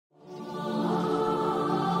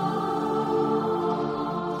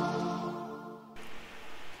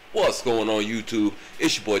What's going on YouTube?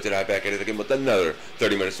 It's your boy Jedi back at it again with another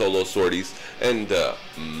 30-minute solo sorties. And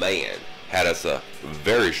man, had us a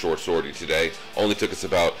very short sortie today. Only took us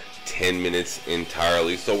about 10 minutes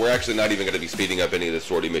entirely. So we're actually not even going to be speeding up any of the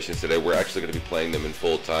sortie missions today. We're actually going to be playing them in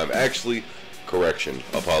full time. Actually, correction,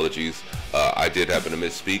 apologies. I did happen to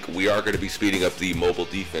misspeak. We are going to be speeding up the mobile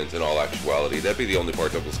defense in all actuality. That'd be the only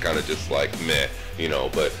part that was kind of just like meh, you know.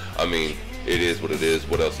 But I mean, it is what it is.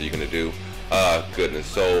 What else are you going to do? Goodness,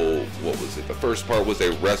 so what was it? The first part was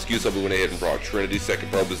a rescue, so we went ahead and brought Trinity.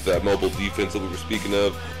 Second part was that mobile defense that we were speaking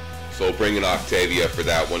of. So bringing Octavia for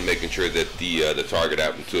that one, making sure that the target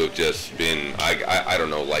happened to have just been, I don't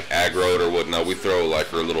know, like aggroed or whatnot. We throw like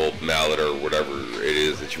her little mallet or whatever it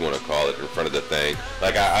is that you want to call it in front of the thing.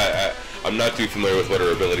 Like I'm not too familiar with what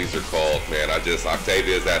her abilities are called, man.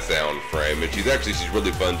 Octavia is that sound frame, and she's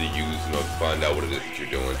really fun to use, you know, to find out what it is that you're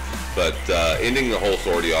doing. But ending the whole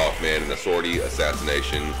sortie off, man, in a sortie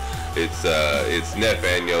assassination, it's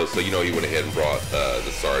Netfanyo, so you know he went ahead and brought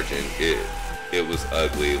the sergeant. It was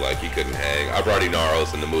ugly, like he couldn't hang. I brought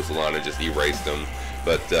Inaros and the Musalon and just erased them,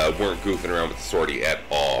 but weren't goofing around with the sortie at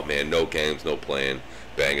all, man. No games, no plan,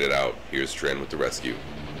 banging it out. Here's Trin with the rescue.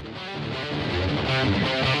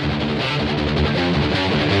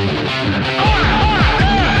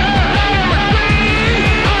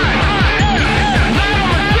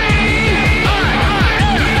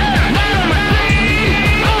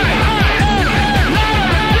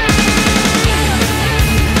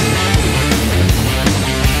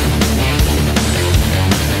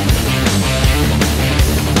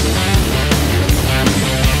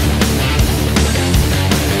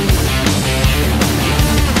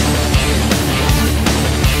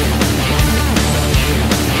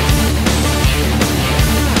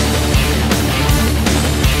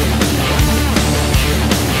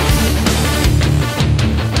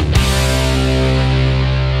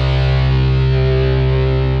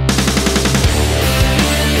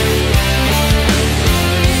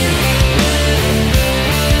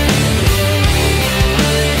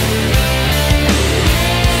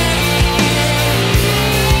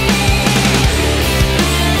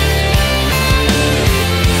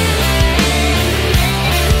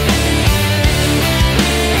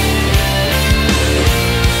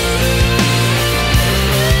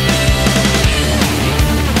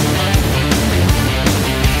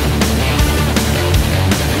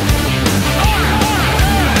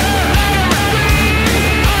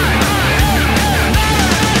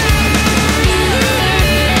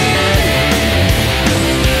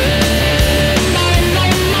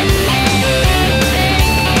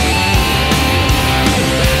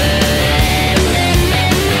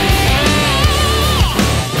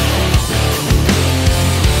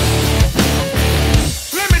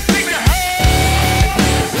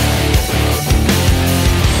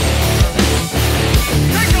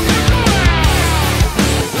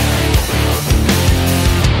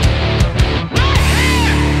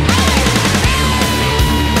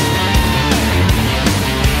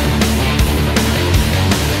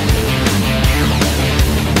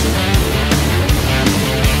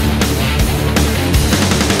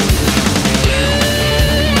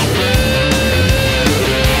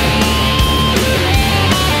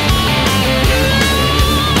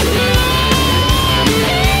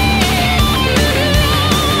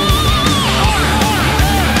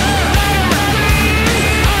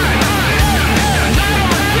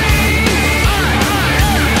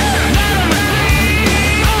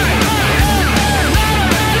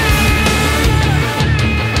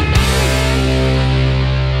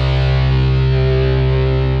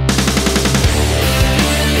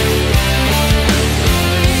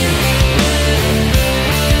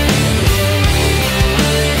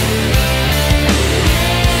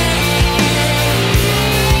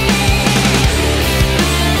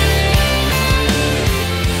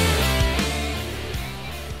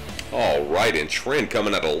 And Trin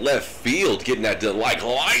coming out of left field, getting that like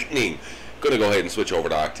lightning. Gonna go ahead and switch over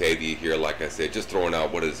to Octavia here. Like I said, just throwing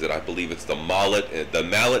out, what is it? I believe it's the mallet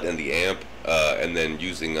and the amp, and then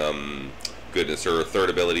using goodness, her third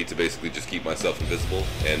ability to basically just keep myself invisible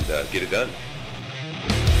and get it done.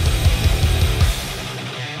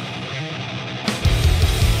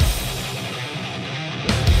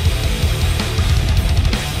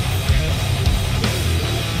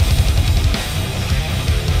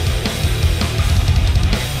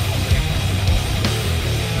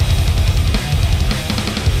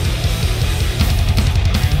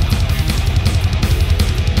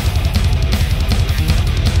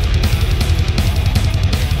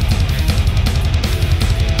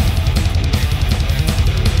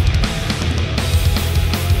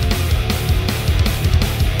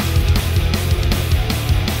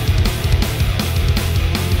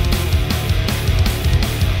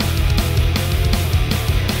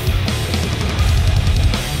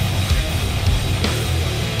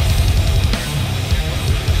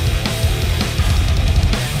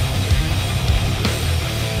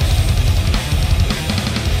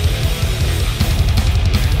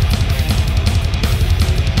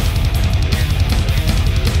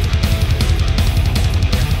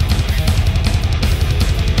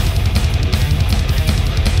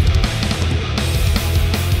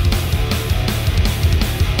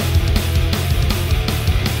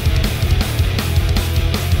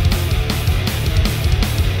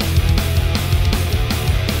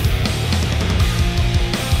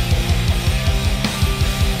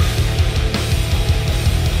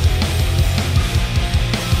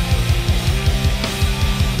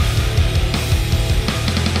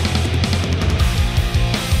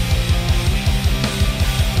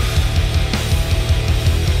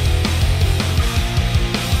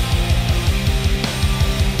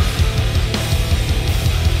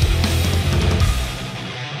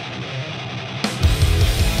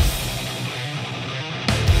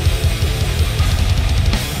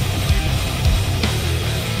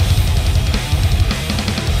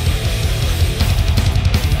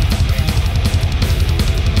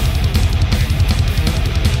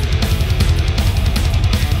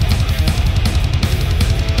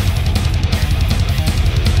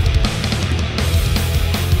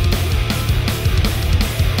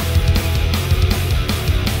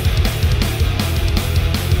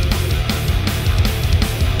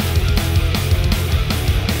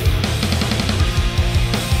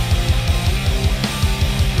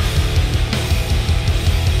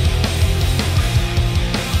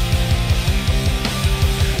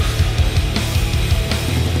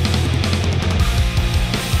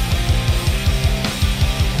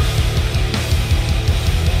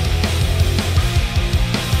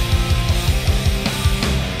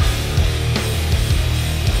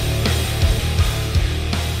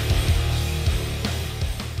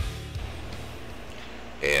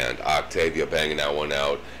 Octavia banging that one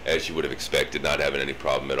out as you would have expected, not having any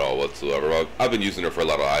problem at all whatsoever. I've been using her for a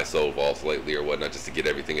lot of ISO vaults lately or whatnot, just to get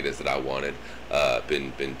everything it is that I wanted.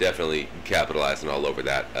 Been definitely capitalizing all over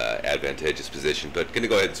that advantageous position. But gonna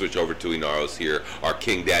go ahead and switch over to Inaros here, our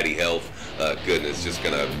King Daddy Health. Goodness, just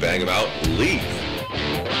gonna bang him out and leave.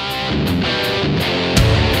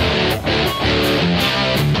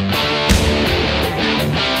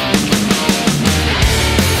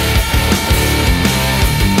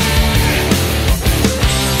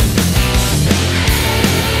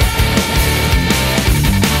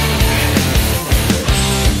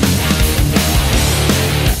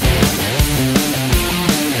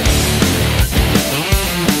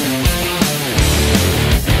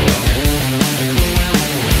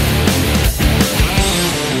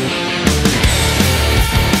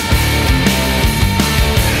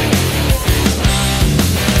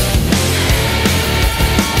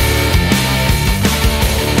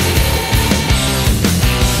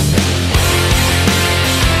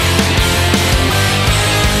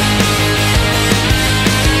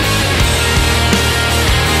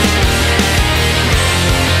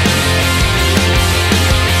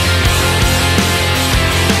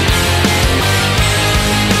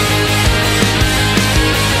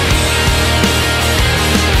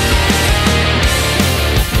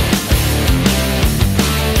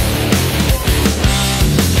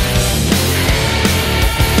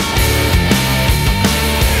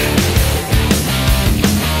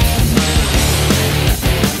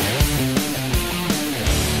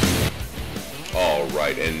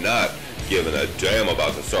 And not giving a damn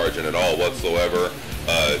about the sergeant at all whatsoever.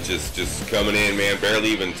 Just coming in, man, barely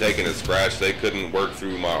even taking a scratch. They couldn't work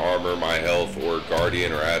through my armor, my health, or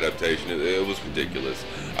guardian, or adaptation. It was ridiculous.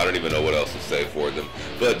 I don't even know what else to say for them.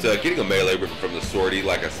 But getting a melee rip from the sortie,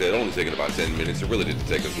 like I said, only taking about 10 minutes. It really didn't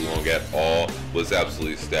take us long at all. Was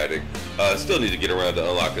absolutely static. Still need to get around to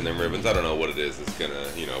unlocking them ribbons. I don't know what it is that's gonna,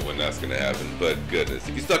 when that's gonna happen. But goodness,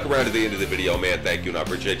 if you stuck around to the end of the video, man, thank you, and I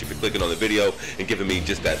appreciate you for clicking on the video and giving me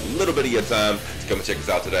just that little bit of your time to come and check us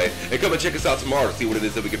out today, and come and check us out tomorrow to see what it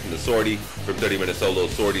is that we get from the sortie, from 30-minute solo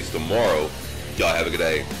sorties tomorrow. Y'all have a good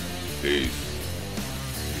day. Peace.